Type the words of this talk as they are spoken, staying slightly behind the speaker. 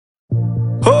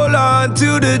Hold on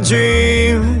to the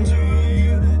dream.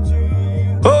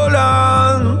 Hold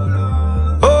on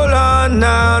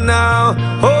now,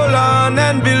 hold on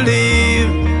and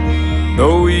believe.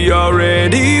 Though we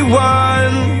already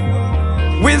won,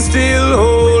 we still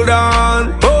hold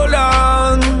on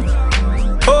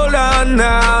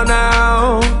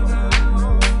now.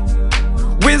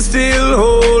 We still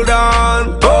hold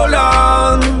on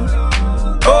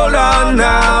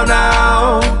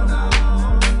now.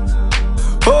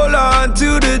 Hold on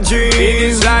to the dream.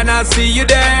 Finish line, I see you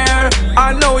there.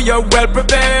 I know you're well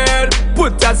prepared.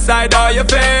 Put aside all your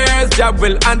fears, Jah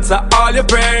will answer all your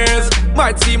prayers.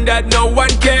 Might seem that no one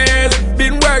cares.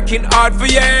 Been working hard for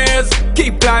years.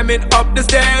 Keep climbing up the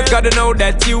stairs. Gotta know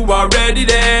that you are already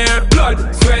there. Blood,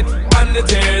 sweat, and the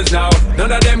tears now.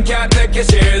 None of them can take your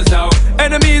shares now.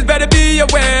 Enemies better be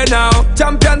aware now.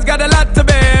 Champions got a lot to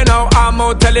bear now. I'm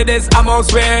gonna tell you this, I'm gonna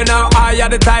swear now. I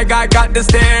am the tiger, I got the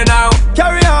stare now.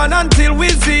 Carry on until we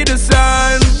see the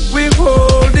sun. We're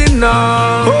holding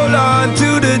on. Hold on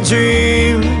to the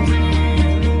dream.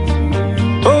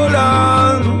 Hold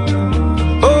on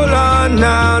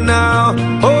now.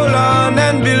 Hold on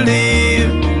and believe.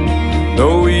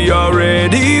 Though we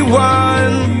already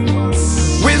won,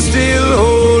 we still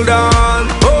hold on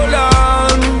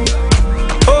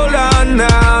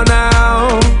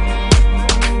now.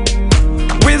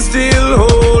 We still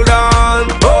hold on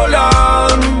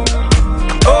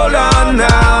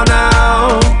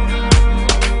now.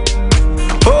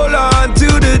 Hold on to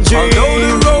the dream. Although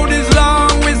the road is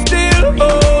long, we still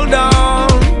hold on.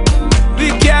 We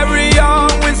carry on,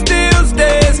 we still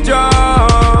stay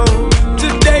strong.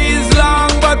 Today is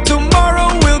long, but tomorrow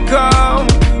will come.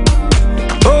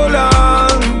 Hold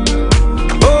on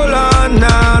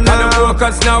now. And the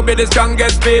focus now be the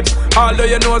strongest peep. Although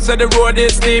you know so the road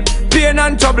is steep. Pain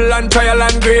and trouble and trial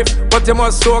and grief, but you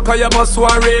must soak or you must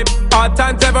worry. Hard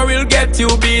times never will get you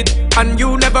beat, and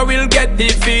you never will get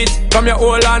defeat. From your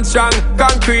old and strong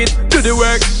concrete, do the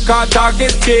work, cause talk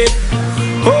is cheap.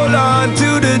 Hold on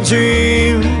to the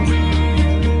dream.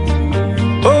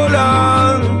 Hold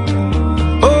on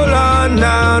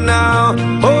now.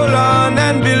 Hold on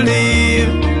and believe.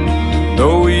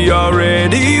 Though we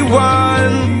already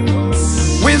won,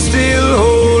 we still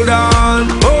hold on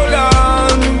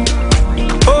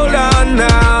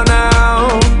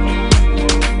now.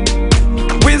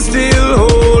 We still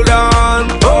hold on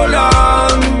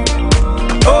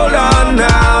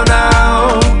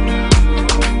now.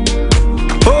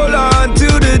 Hold on to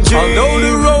the dream. Although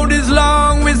the road is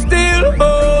long, we still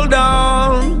hold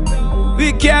on.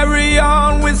 We carry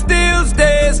on, we still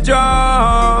stay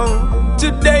strong.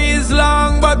 Today is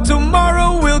long, but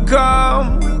tomorrow will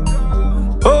come.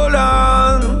 Hold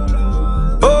on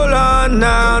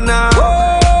now.